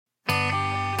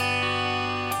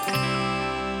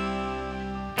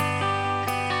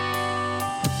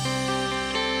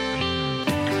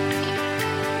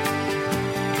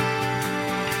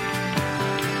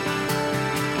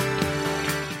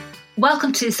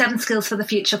Welcome to 7 Skills for the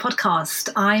Future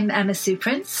podcast. I'm Emma Sue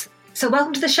Prince. So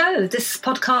welcome to the show. This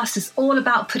podcast is all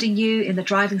about putting you in the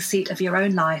driving seat of your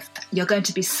own life. You're going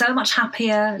to be so much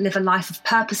happier, live a life of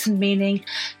purpose and meaning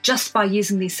just by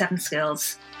using these 7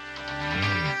 skills.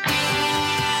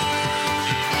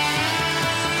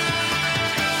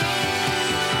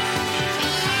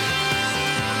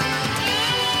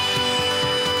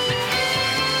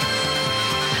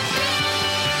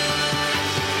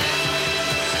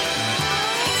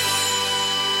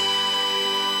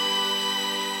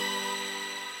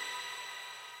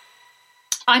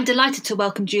 I'm delighted to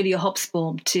welcome Julia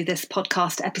Hobsbawm to this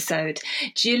podcast episode.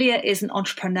 Julia is an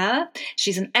entrepreneur.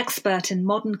 She's an expert in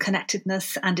modern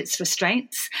connectedness and its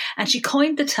restraints, and she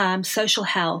coined the term social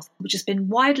health, which has been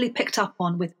widely picked up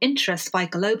on with interest by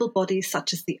global bodies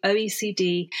such as the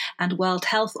OECD and World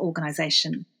Health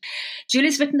Organization.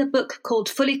 Julia's written a book called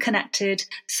Fully Connected: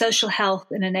 Social Health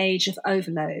in an Age of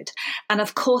Overload. And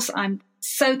of course, I'm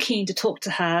so keen to talk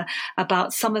to her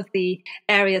about some of the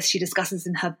areas she discusses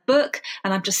in her book.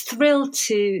 And I'm just thrilled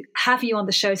to have you on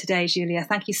the show today, Julia.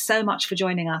 Thank you so much for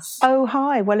joining us. Oh,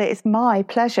 hi. Well, it's my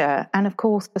pleasure. And of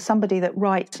course, for somebody that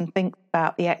writes and thinks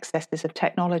about the excesses of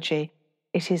technology,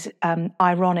 it is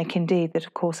ironic indeed that,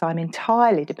 of course, I'm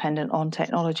entirely dependent on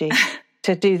technology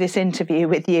to do this interview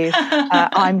with you.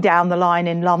 I'm down the line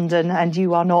in London and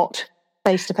you are not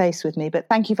face to face with me. But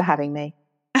thank you for having me.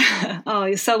 Oh,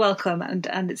 you're so welcome,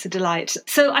 and it's a delight.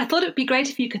 So I thought it would be great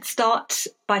if you could start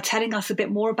by telling us a bit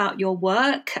more about your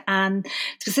work and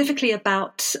specifically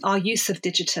about our use of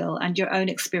digital and your own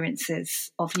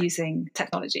experiences of using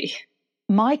technology.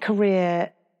 My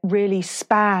career really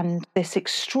spanned this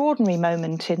extraordinary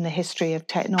moment in the history of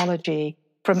technology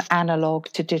from analog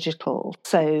to digital.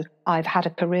 So I've had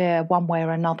a career one way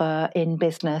or another in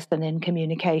business and in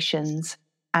communications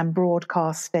and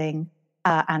broadcasting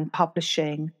and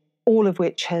publishing, all of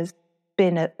which has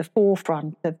been at the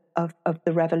forefront of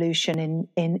the revolution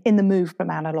in the move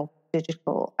from analog to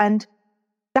digital. And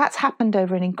that's happened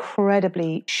over an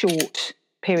incredibly short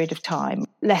period of time,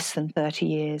 less than 30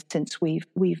 years since we've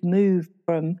moved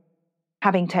from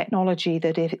having technology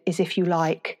that is, if you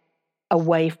like,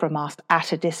 away from us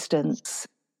at a distance,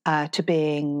 to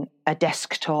being a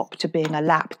desktop, to being a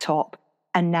laptop,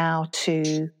 and now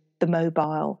to the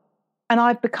mobile. And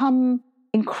I've become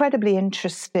incredibly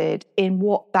interested in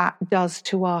what that does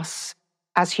to us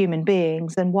as human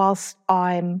beings. And whilst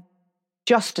I'm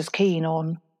just as keen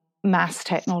on mass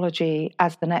technology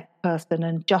as the next person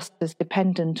and just as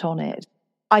dependent on it,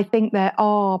 I think there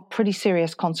are pretty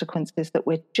serious consequences that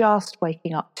we're just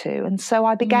waking up to. And so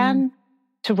I began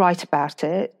to write about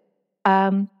it.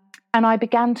 And I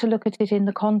began to look at it in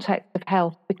the context of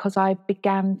health because I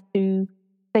began to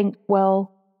think,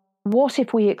 well, what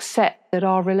if we accept that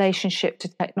our relationship to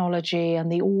technology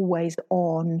and the always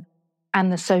on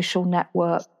and the social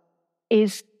network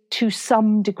is to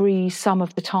some degree, some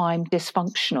of the time,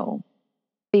 dysfunctional?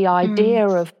 The idea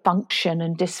of function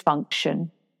and dysfunction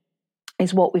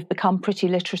is what we've become pretty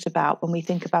literate about when we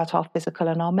think about our physical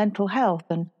and our mental health.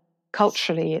 And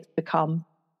culturally, it's become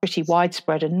pretty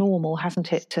widespread and normal,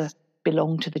 hasn't it, to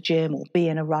belong to the gym or be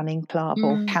in a running club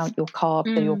or count your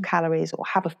carbs or your calories or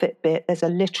have a Fitbit. There's a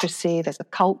literacy, there's a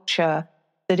culture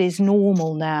that is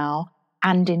normal now,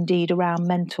 and indeed around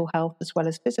mental health as well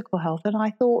as physical health. And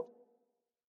I thought,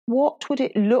 what would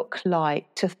it look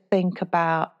like to think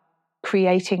about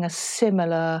creating a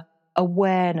similar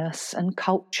awareness and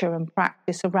culture and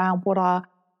practice around what are,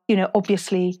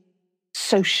 obviously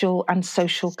social and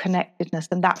social connectedness?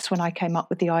 And that's when I came up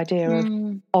with the idea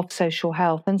of social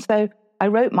health. And so I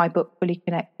wrote my book Fully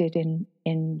Connected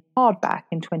in hardback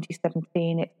in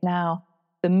 2017. It's now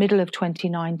the middle of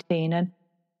 2019 and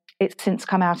it's since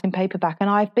come out in paperback. And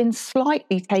I've been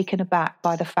slightly taken aback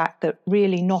by the fact that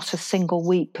really not a single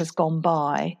week has gone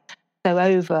by. So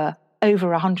over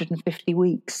 150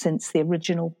 weeks since the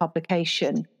original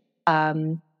publication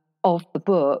of the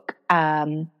book.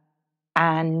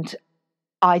 And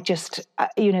I just,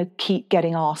 keep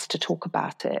getting asked to talk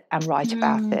about it and write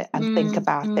about it and think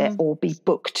about it or be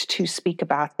booked to speak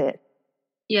about it.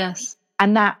 Yes.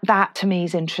 And that to me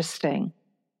is interesting.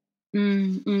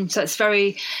 So it's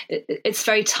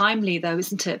very timely though,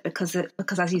 isn't it? Because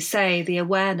as you say, the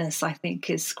awareness, I think,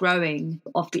 is growing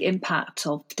of the impact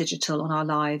of digital on our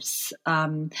lives.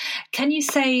 Can you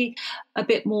say a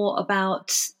bit more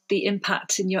about the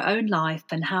impact in your own life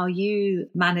and how you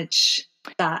manage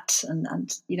that and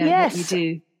Yes. what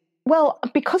you do? Well,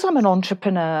 because I'm an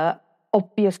entrepreneur,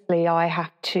 obviously I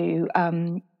have to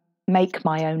make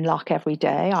my own luck every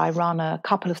day. I run a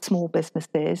couple of small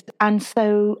businesses. And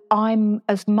so I'm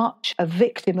as much a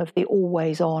victim of the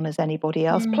always on as anybody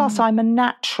else. Plus, I'm a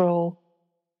natural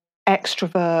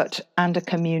extrovert and a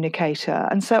communicator.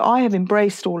 And so I have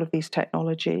embraced all of these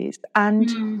technologies.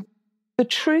 And the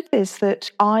truth is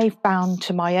that I found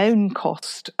to my own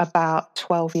cost about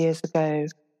 12 years ago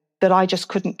that I just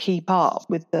couldn't keep up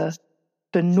with the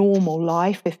normal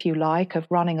life, if you like, of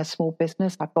running a small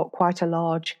business. I've got quite a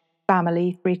large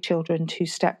family, 3 children, 2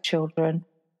 stepchildren,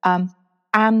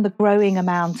 and the growing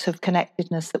amount of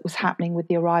connectedness that was happening with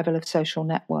the arrival of social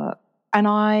network. And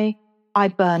I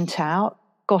burnt out,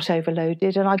 got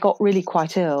overloaded, and I got really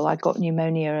quite ill. I got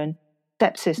pneumonia and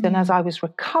sepsis. And as I was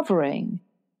recovering,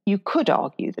 you could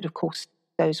argue that, of course,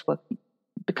 those were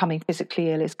becoming physically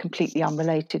ill is completely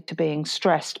unrelated to being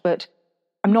stressed. But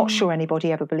I'm not sure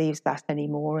anybody ever believes that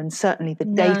anymore. And certainly the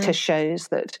data shows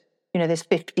that, there's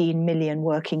 15 million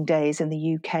working days in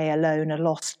the UK alone are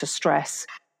lost to stress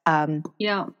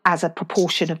as a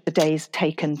proportion of the days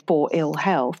taken for ill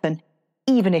health. And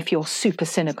even if you're super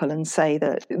cynical and say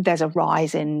that there's a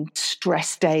rise in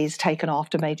stress days taken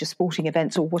after major sporting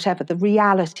events or whatever, the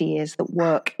reality is that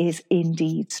work is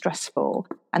indeed stressful.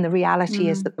 And the reality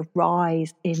is that the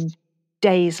rise in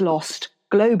days lost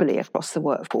globally across the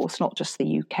workforce, not just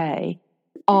the UK,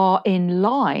 are in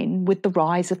line with the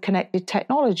rise of connected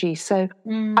technology. So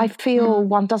I feel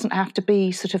one doesn't have to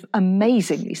be sort of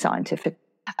amazingly scientific.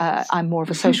 I'm more of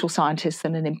a social scientist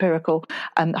than an empirical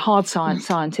hard science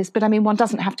scientist. But I mean, one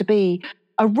doesn't have to be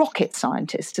a rocket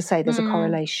scientist to say there's a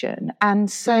correlation. And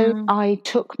so I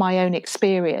took my own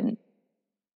experience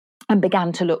and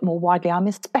began to look more widely. I'm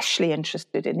especially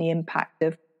interested in the impact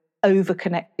of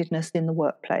overconnectedness in the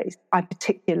workplace. I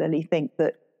particularly think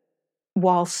that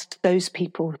whilst those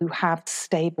people who have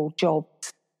stable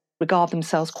jobs regard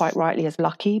themselves quite rightly as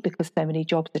lucky because so many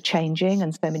jobs are changing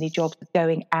and so many jobs are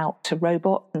going out to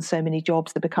robots and so many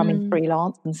jobs are becoming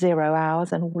freelance and 0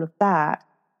 hours and all of that,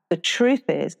 the truth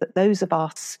is that those of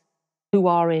us who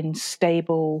are in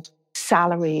stable,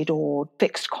 salaried or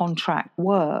fixed contract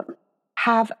work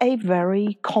have a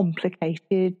very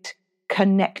complicated,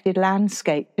 connected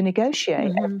landscape to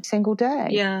negotiate every single day.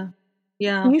 Yeah.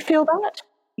 Do you feel that?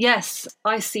 Yes,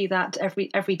 I see that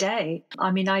every day.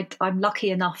 I mean, I'm lucky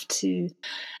enough to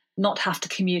not have to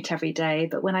commute every day,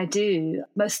 but when I do,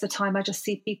 most of the time I just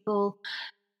see people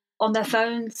on their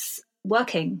phones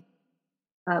working.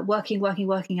 And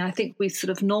I think we've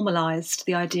sort of normalized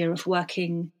the idea of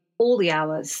working all the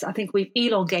hours. I think we've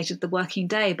elongated the working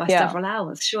day by several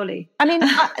hours, surely. I mean,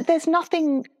 there's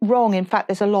nothing wrong. In fact,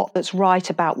 there's a lot that's right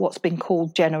about what's been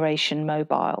called Generation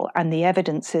Mobile. And the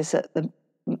evidence is that the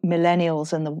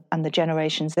millennials and the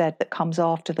Generation Z that comes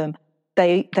after them,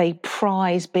 they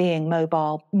prize being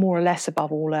mobile more or less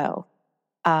above all else.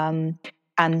 And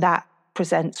that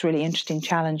presents really interesting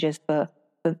challenges for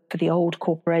the old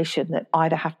corporation that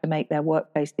either have to make their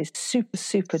workplaces super,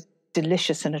 super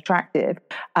delicious and attractive,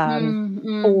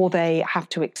 or they have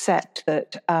to accept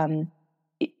that,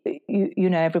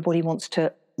 everybody wants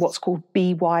to what's called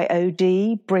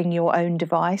BYOD, bring your own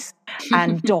device,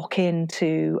 and dock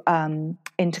into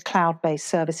cloud-based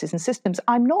services and systems.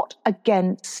 I'm not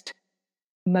against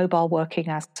mobile working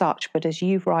as such, but as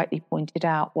you've rightly pointed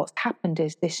out, what's happened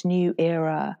is this new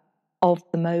era of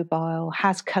the mobile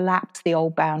has collapsed the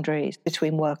old boundaries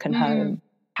between work and home,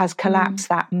 has collapsed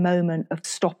that moment of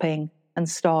stopping and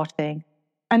starting,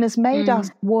 and has made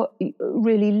us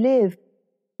really live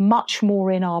much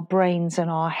more in our brains and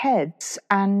our heads.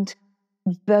 And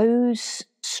those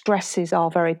stresses are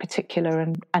very particular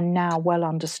and now well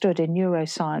understood in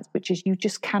neuroscience, which is you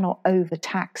just cannot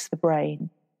overtax the brain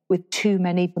with too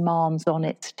many demands on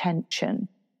its attention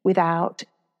without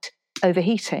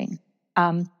overheating.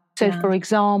 For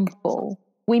example,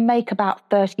 we make about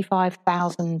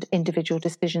 35,000 individual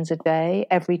decisions a day,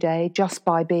 every day, just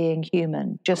by being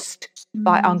human, just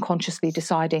by unconsciously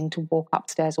deciding to walk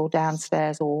upstairs or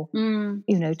downstairs or,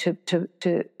 to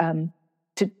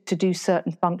do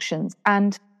certain functions.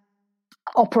 And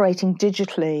operating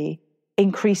digitally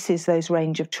increases those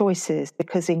range of choices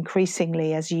because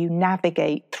increasingly as you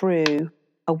navigate through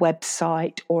a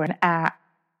website or an app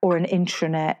or an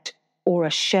intranet or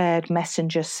a shared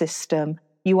messenger system,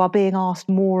 you are being asked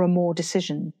more and more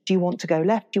decisions. Do you want to go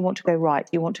left? Do you want to go right?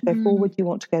 Do you want to go forward? Do you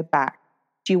want to go back?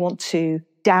 Do you want to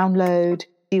download?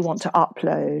 Do you want to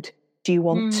upload? Do you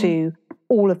want to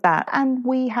all of that? And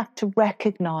we have to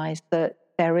recognize that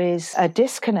there is a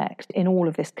disconnect in all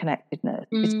of this connectedness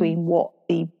between what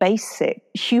the basic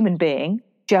human being,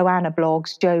 Joanna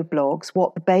blogs, Joe blogs,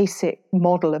 what the basic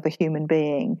model of a human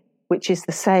being which is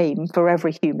the same for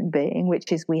every human being,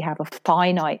 which is we have a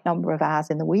finite number of hours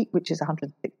in the week, which is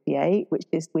 168, which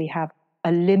is we have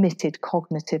a limited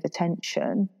cognitive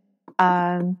attention,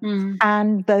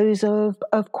 and those of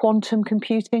quantum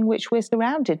computing, which we're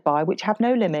surrounded by, which have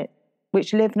no limit,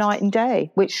 which live night and day,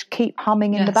 which keep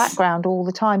humming in the background all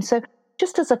the time. So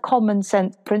just as a common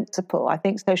sense principle, I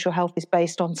think social health is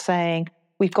based on saying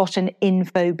we've got an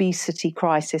infobesity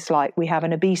crisis, like we have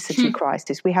an obesity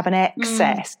crisis, we have an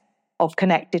excess of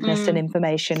connectedness and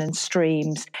information and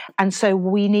streams. And so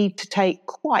we need to take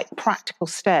quite practical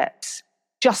steps,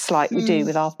 just like we do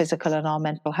with our physical and our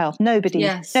mental health.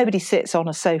 Nobody sits on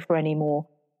a sofa anymore,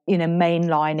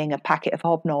 mainlining a packet of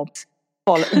Hobnobs,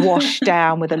 washed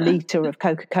down with a litre of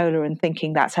Coca-Cola and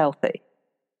thinking that's healthy.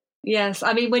 Yes,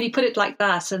 I mean, when you put it like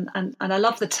that, and I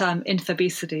love the term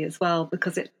infobesity as well,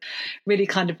 because it really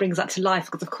kind of brings that to life,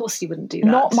 because of course you wouldn't do that.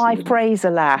 Not my phrase,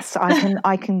 alas.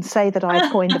 I can say that I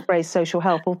coined the phrase social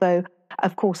health, although,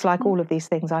 of course, like all of these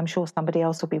things, I'm sure somebody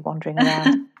else will be wandering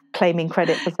around claiming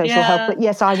credit for social health. But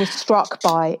yes, I was struck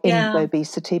by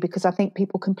infobesity because I think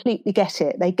people completely get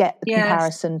it. They get the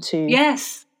comparison to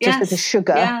just with the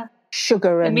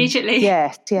sugar and immediately.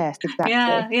 Yes, exactly.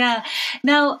 Yeah.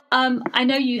 Now, I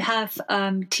know you have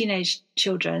teenage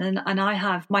children, and I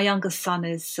have, my youngest son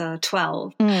is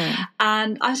 12,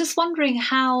 and I was just wondering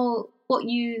what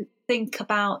you think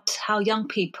about how young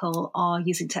people are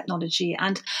using technology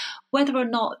and whether or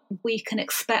not we can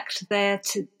expect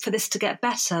for this to get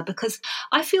better, because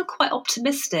I feel quite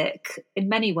optimistic in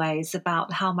many ways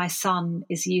about how my son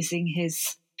is using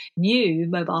his new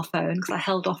mobile phone, because I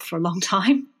held off for a long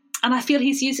time. And I feel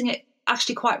he's using it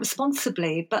actually quite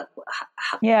responsibly. But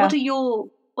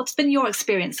what's been your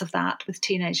experience of that with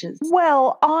teenagers?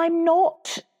 Well, I'm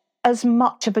not as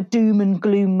much of a doom and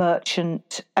gloom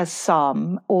merchant as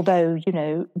some, although,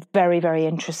 very, very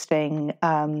interesting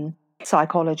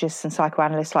psychologists and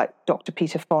psychoanalysts like Dr.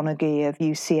 Peter Fonagy of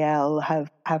UCL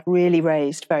have really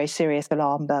raised very serious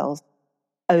alarm bells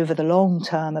over the long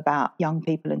term about young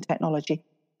people and technology.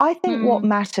 I think what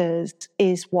matters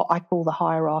is what I call the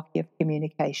hierarchy of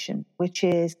communication, which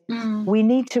is we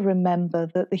need to remember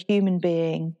that the human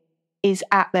being is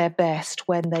at their best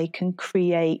when they can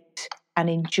create and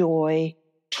enjoy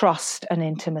trust and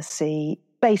intimacy,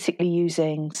 basically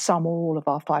using some or all of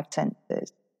our five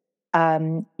senses.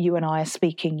 You and I are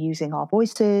speaking using our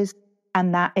voices,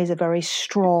 and that is a very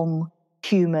strong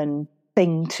human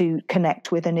thing to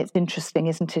connect with. And it's interesting,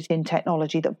 isn't it, in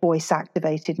technology, that voice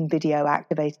activated and video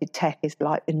activated tech is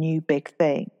like the new big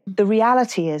thing. The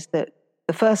reality is that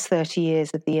the first 30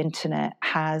 years of the internet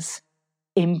has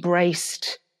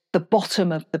embraced the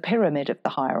bottom of the pyramid of the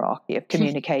hierarchy of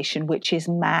communication, which is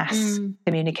mass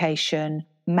communication,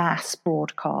 mass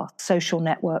broadcast. Social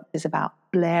networks is about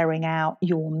blaring out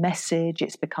your message.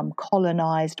 It's become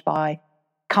colonized by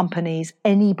companies.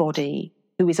 Anybody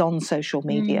who is on social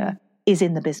media is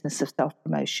in the business of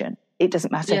self-promotion. It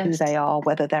doesn't matter who they are,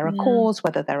 whether they're a cause,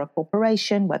 whether they're a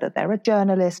corporation, whether they're a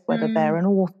journalist, whether they're an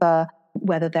author,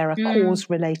 whether they're a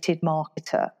cause-related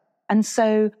marketer. And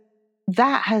so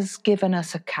that has given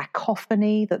us a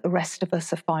cacophony that the rest of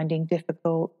us are finding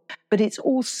difficult, but it's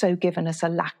also given us a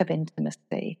lack of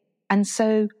intimacy. And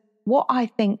so what I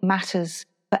think matters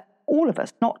for all of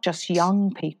us, not just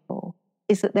young people,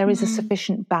 is that there is a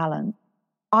sufficient balance.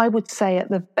 I would say at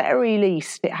the very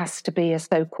least it has to be a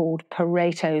so-called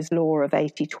Pareto's law of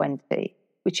 80-20,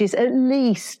 which is at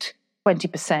least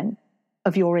 20%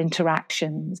 of your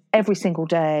interactions every single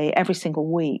day, every single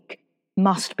week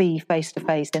must be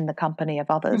face-to-face in the company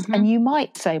of others. And you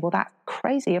might say, well, that's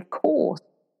crazy, of course.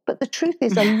 But the truth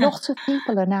is a lot of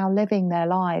people are now living their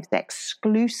lives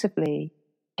exclusively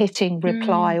hitting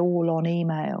reply all on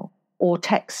email or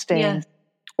texting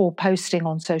or posting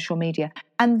on social media.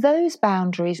 And those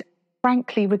boundaries,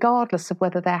 frankly, regardless of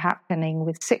whether they're happening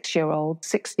with 6-year-olds,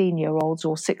 16-year-olds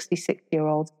or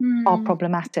 66-year-olds, are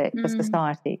problematic for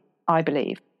society, I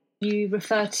believe. You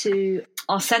refer to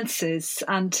our senses,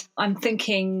 and I'm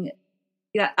thinking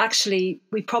that actually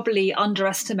we probably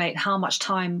underestimate how much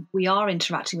time we are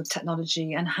interacting with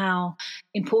technology and how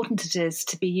important it is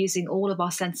to be using all of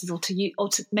our senses, or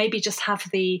to maybe just have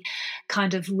the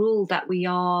kind of rule that we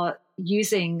are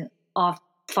using our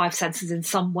five senses in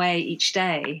some way each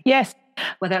day. Yes.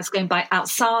 Whether it's going by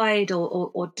outside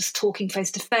or just talking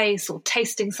face to face or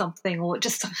tasting something or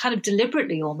just kind of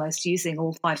deliberately almost using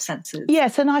all five senses.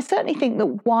 Yes, and I certainly think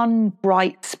that one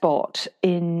bright spot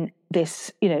in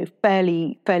this,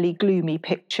 fairly gloomy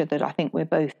picture that I think we're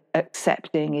both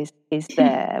accepting is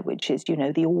there, which is,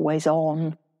 the always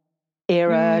on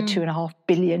era, 2.5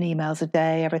 billion emails a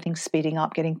day, everything's speeding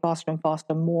up, getting faster and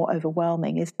faster, more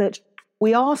overwhelming, is that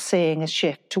we are seeing a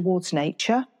shift towards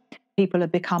nature. People are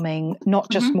becoming not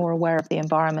just more aware of the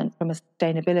environment from a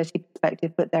sustainability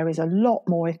perspective, but there is a lot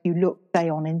more. If you look, say,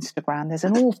 on Instagram, there's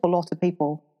an awful lot of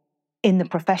people in the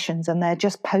professions, and they're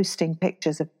just posting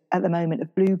pictures of, at the moment,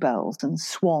 of bluebells and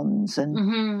swans,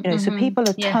 and so people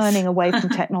are turning away from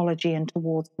technology and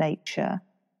towards nature.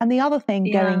 And the other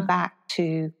thing, going back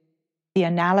to the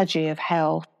analogy of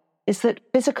health, is that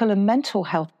physical and mental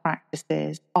health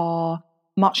practices are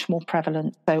much more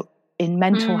prevalent. So in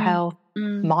mental health,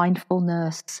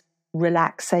 mindfulness,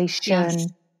 relaxation,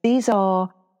 these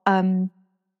are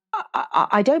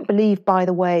I don't believe, by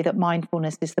the way, that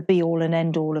mindfulness is the be-all and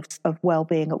end-all of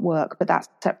well-being at work, but that's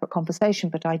a separate conversation.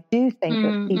 But I do think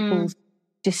that people's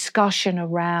discussion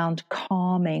around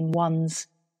calming one's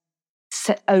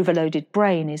overloaded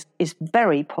brain is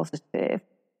very positive.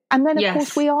 And then, of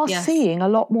course, we are seeing a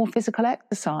lot more physical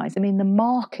exercise. I mean, the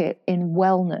market in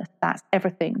wellness, that's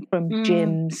everything from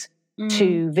gyms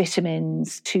to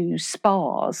vitamins to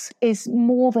spas, is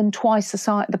more than twice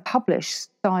the published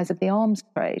size of the arms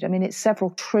trade. I mean, it's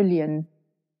several trillion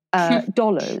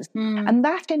dollars. And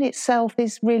that in itself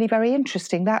is really very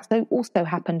interesting. That's also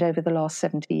happened over the last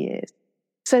 70 years.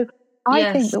 So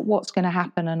I think that what's going to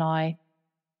happen, and I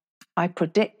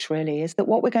predict really, is that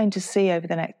what we're going to see over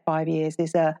the next 5 years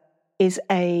is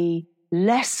a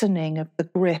lessening of the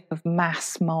grip of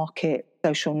mass market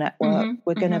social network.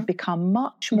 We're going to become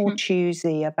much more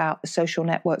choosy about the social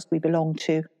networks we belong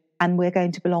to, and we're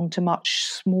going to belong to much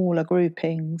smaller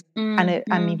groupings. I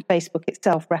mean, Facebook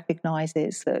itself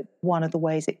recognizes that one of the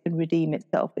ways it can redeem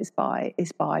itself is by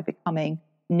becoming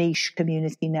niche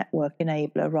community network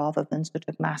enabler rather than sort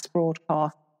of mass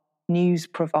broadcast news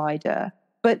provider.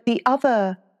 But the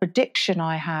other prediction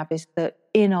I have is that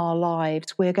in our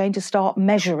lives, we're going to start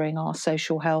measuring our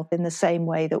social health in the same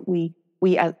way that we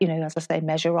as I say,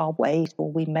 measure our weight,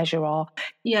 or we measure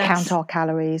count our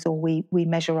calories, or we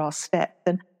measure our steps.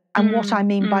 And what I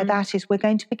mean by that is we're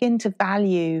going to begin to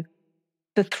value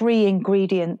the three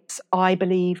ingredients I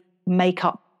believe make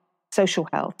up social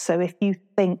health. So if you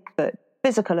think that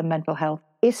physical and mental health,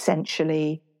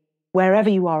 essentially, wherever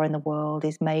you are in the world,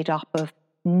 is made up of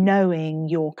knowing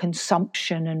your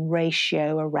consumption and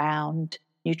ratio around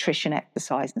nutrition,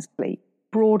 exercise, and sleep.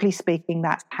 Broadly speaking,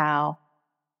 that's how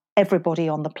everybody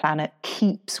on the planet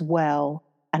keeps well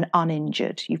and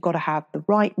uninjured. You've got to have the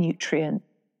right nutrients.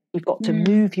 You've got to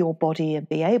move your body and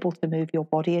be able to move your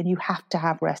body, and you have to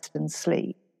have rest and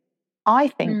sleep. I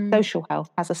think social health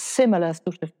has a similar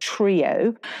sort of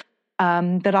trio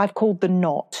that I've called the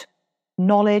KNOT: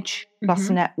 knowledge plus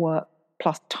network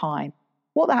plus time.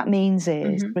 What that means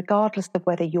is, regardless of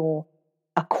whether you're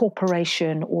a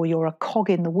corporation or you're a cog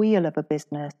in the wheel of a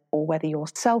business, or whether you're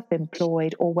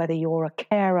self-employed or whether you're a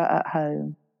carer at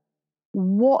home,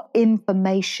 what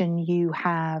information you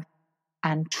have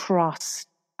and trust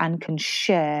and can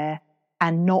share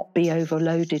and not be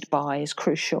overloaded by is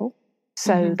crucial.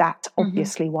 So that's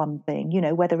obviously one thing,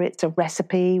 whether it's a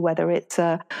recipe, whether it's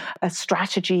a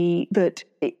strategy that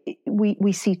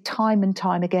we see time and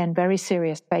time again, very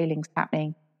serious failings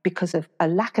happening because of a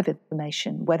lack of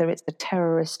information, whether it's a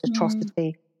terrorist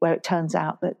atrocity where it turns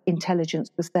out that intelligence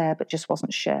was there but just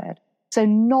wasn't shared. So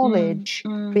knowledge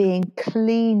being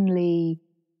cleanly,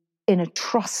 in a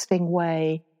trusting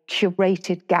way,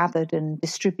 curated, gathered and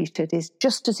distributed is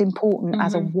just as important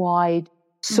as a wide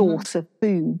source of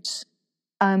foods.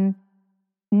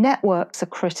 Networks are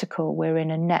critical. We're in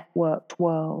a networked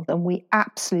world, and we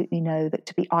absolutely know that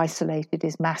to be isolated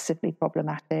is massively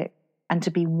problematic, and to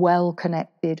be well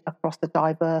connected across a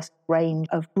diverse range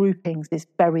of groupings is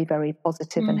very, very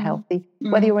positive and healthy,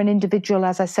 whether you're an individual,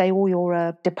 as I say, or you're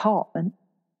a department.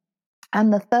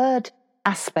 And the third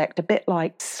aspect, a bit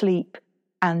like sleep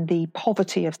and the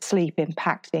poverty of sleep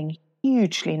impacting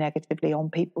hugely negatively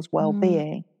on people's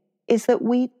well-being, is that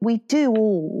we do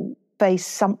all face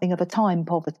something of a time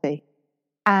poverty.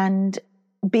 And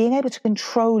being able to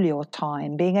control your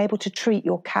time, being able to treat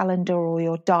your calendar or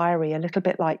your diary a little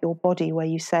bit like your body, where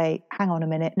you say, hang on a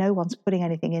minute, no one's putting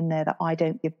anything in there that I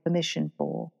don't give permission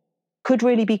for, could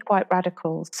really be quite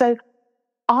radical. So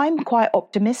I'm quite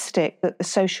optimistic that the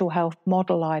social health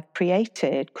model I've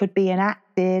created could be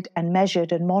enacted and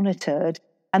measured and monitored,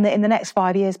 and that in the next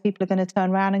 5 years, people are going to turn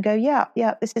around and go, yeah,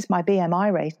 this is my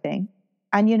BMI rating.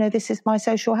 And, this is my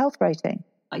social health rating.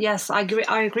 Yes, I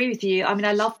agree with you. I mean,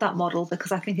 I love that model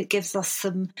because I think it gives us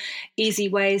some easy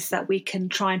ways that we can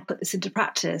try and put this into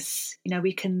practice.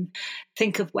 We can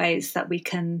think of ways that we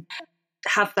can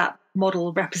have that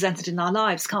model represented in our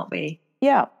lives, can't we?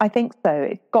 Yeah, I think so.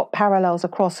 It's got parallels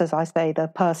across, as I say, the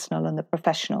personal and the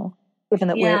professional, given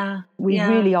that we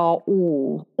really are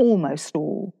almost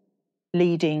all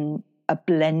leading a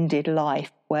blended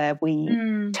life where we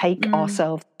take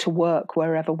ourselves to work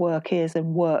wherever work is,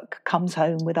 and work comes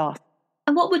home with us.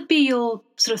 And what would be your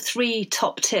sort of 3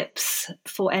 top tips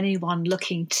for anyone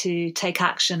looking to take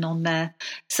action on their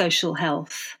social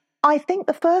health? I think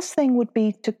the first thing would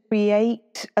be to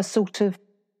create a sort of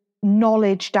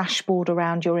knowledge dashboard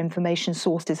around your information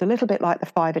sources, a little bit like the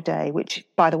 5 a day, which,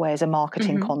 by the way, is a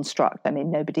marketing construct. I mean,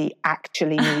 nobody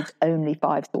actually needs only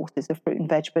 5 sources of fruit and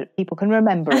veg, but people can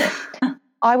remember it.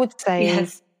 I would say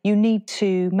you need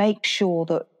to make sure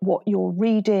that what you're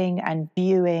reading and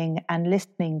viewing and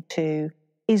listening to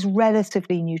is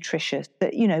relatively nutritious,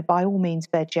 that, you know, by all means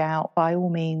veg out, by all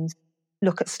means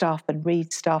look at stuff and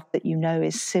read stuff that you know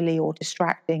is silly or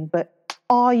distracting, but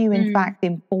are you in fact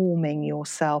informing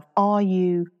yourself? Are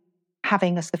you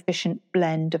having a sufficient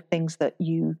blend of things that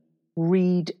you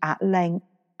read at length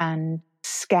and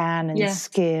scan and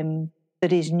skim,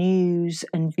 that is news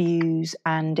and views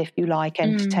and, if you like,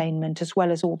 entertainment, as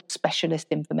well as all the specialist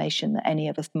information that any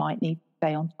of us might need to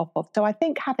stay on top of? So I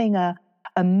think having a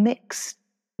mixed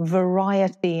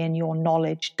variety in your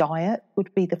knowledge diet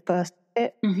would be the first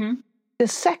tip. The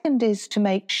second is to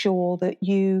make sure that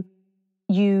you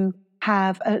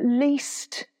have at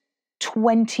least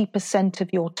 20%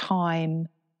 of your time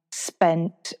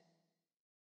spent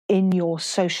in your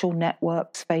social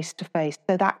networks face to face.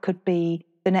 So that could be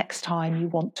the next time you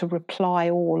want to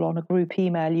reply all on a group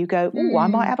email, you go, oh, I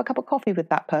might have a cup of coffee with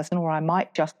that person, or I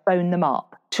might just phone them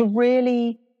up. To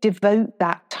really devote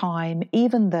that time,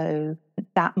 even though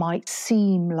that might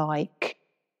seem like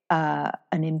an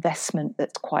investment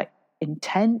that's quite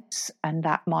intense, and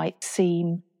that might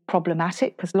seem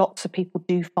problematic, because lots of people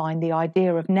do find the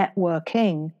idea of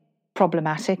networking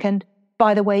problematic. And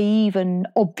by the way, even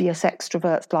obvious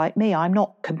extroverts like me, I'm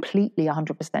not completely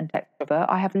 100% extrovert.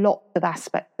 I have lots of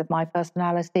aspects of my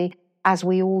personality, as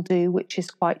we all do, which is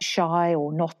quite shy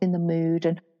or not in the mood.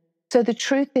 And so the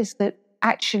truth is that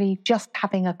actually just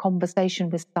having a conversation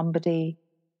with somebody,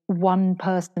 one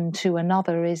person to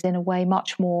another, is in a way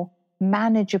much more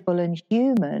manageable and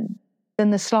human than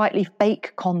the slightly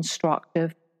fake construct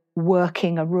of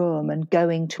working a room and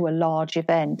going to a large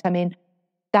event. I mean,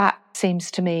 that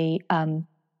seems to me,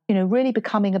 really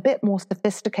becoming a bit more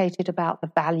sophisticated about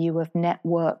the value of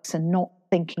networks, and not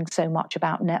thinking so much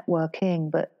about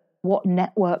networking, but what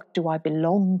network do I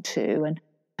belong to, and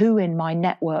who in my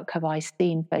network have I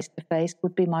seen face to face,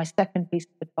 would be my second piece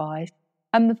of advice.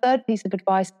 And the third piece of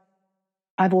advice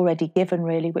I've already given,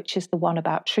 really, which is the one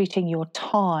about treating your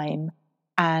time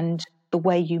and the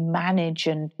way you manage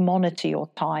and monitor your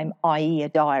time, i.e. a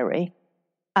diary,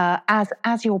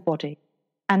 as your body.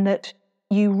 And that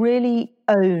you really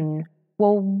own,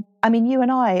 well, I mean, you and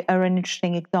I are an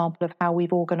interesting example of how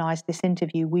we've organised this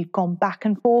interview. We've gone back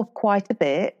and forth quite a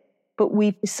bit, but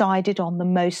we've decided on the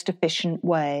most efficient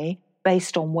way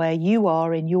based on where you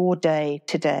are in your day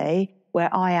today, where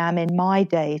I am in my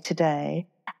day today.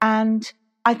 And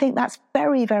I think that's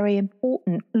very, very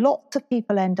important. Lots of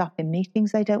people end up in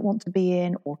meetings they don't want to be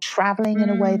in, or travelling in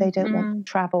a way they don't want to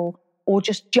travel, or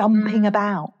just jumping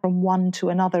about from one to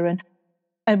another. And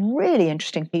a really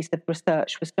interesting piece of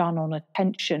research was done on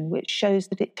attention, which shows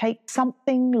that it takes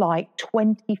something like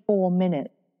 24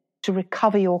 minutes to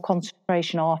recover your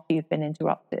concentration after you've been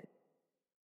interrupted.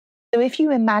 So if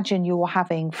you imagine you're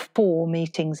having 4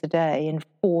 meetings a day in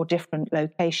 4 different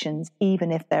locations,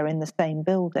 even if they're in the same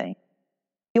building,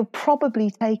 you're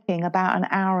probably taking about an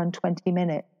hour and 20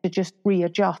 minutes to just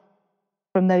readjust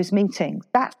from those meetings.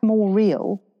 That's more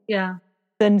real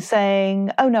than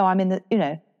saying, oh no,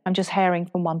 I'm just herring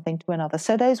from one thing to another.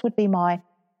 So those would be my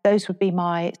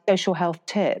social health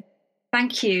tips.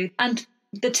 Thank you. And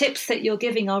the tips that you're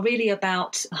giving are really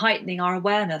about heightening our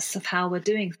awareness of how we're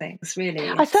doing things, really.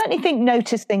 I certainly think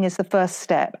noticing is the first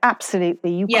step.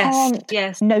 Absolutely. You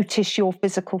can't notice your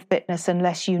physical fitness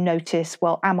unless you notice,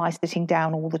 well, am I sitting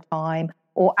down all the time,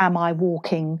 or am I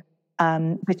walking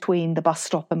between the bus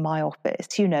stop and my office?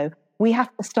 We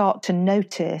have to start to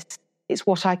notice. It's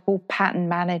what I call pattern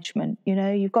management.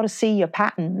 You've got to see your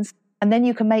patterns, and then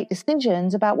you can make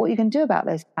decisions about what you can do about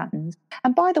those patterns.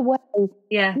 And by the way,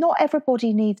 not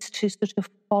everybody needs to sort of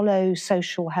follow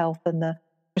social health and the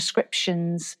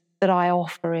prescriptions that I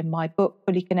offer in my book,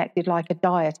 Fully Connected Like a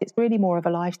Diet. It's really more of a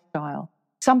lifestyle.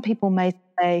 Some people may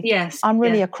say, I'm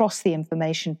really across the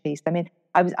information piece. I mean,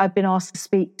 I've been asked to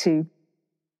speak to,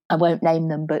 I won't name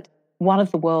them, but one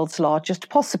of the world's largest,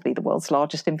 possibly the world's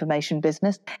largest information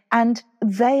business. And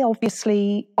they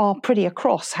obviously are pretty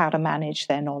across how to manage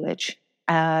their knowledge.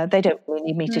 They don't really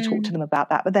need me to talk to them about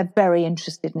that, but they're very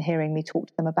interested in hearing me talk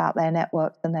to them about their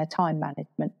networks and their time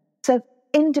management. So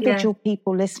individual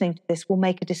people listening to this will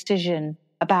make a decision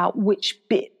about which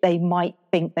bit they might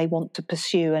think they want to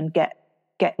pursue and get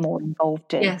more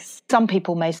involved in. Yes. Some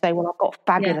people may say, well, I've got a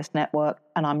fabulous network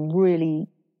and I'm really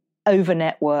over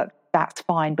networked. That's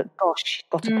fine. But gosh,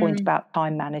 you've got a point about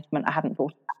time management. I hadn't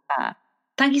thought about that.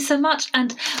 Thank you so much.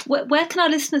 And where can our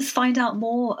listeners find out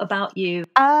more about you?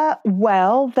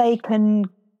 Well, they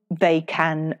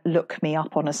can look me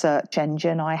up on a search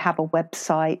engine. I have a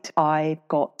website. I've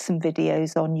got some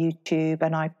videos on YouTube,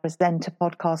 and I present a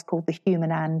podcast called The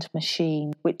Human and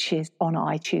Machine, which is on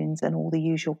iTunes and all the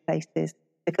usual places,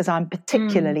 because I'm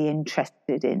particularly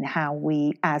interested in how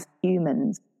we as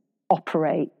humans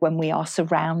operate when we are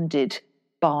surrounded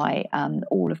by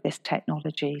all of this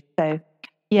technology. So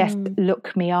yes,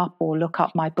 look me up or look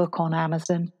up my book on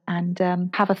Amazon and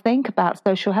have a think about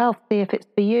social health. See if it's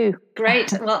for you.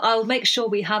 Great. Well, I'll make sure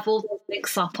we have all those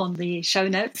links up on the show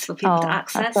notes for people to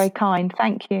access. That's very kind.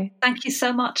 Thank you. Thank you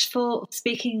so much for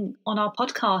speaking on our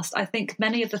podcast. I think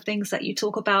many of the things that you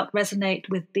talk about resonate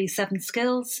with the 7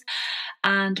 skills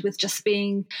and with just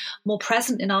being more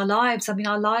present in our lives. I mean,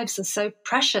 our lives are so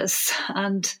precious,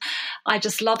 and I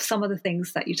just love some of the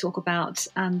things that you talk about,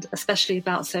 and especially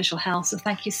about social health. So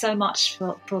thank you so much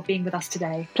for being with us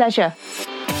today. Pleasure.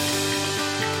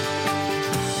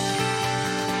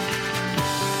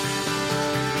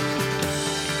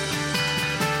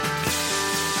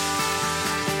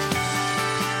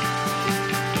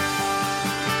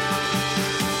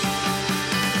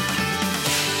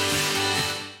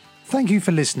 Thank you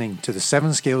for listening to the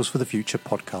 7 Skills for the Future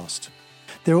podcast.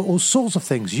 There are all sorts of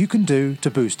things you can do to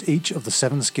boost each of the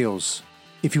 7 skills.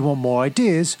 If you want more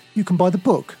ideas, you can buy the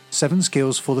book, 7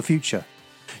 Skills for the Future.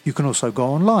 You can also go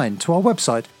online to our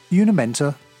website,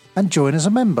 Unimentor, and join as a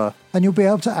member, and you'll be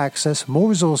able to access more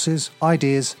resources,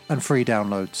 ideas, and free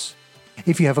downloads.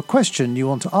 If you have a question you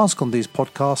want to ask on these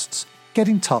podcasts, get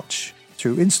in touch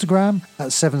through Instagram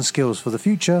at 7 Skills for the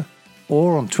Future,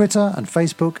 or on Twitter and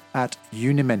Facebook at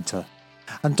Unimentor.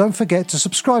 And don't forget to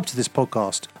subscribe to this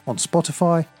podcast on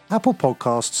Spotify, Apple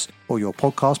Podcasts, or your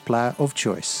podcast player of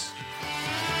choice.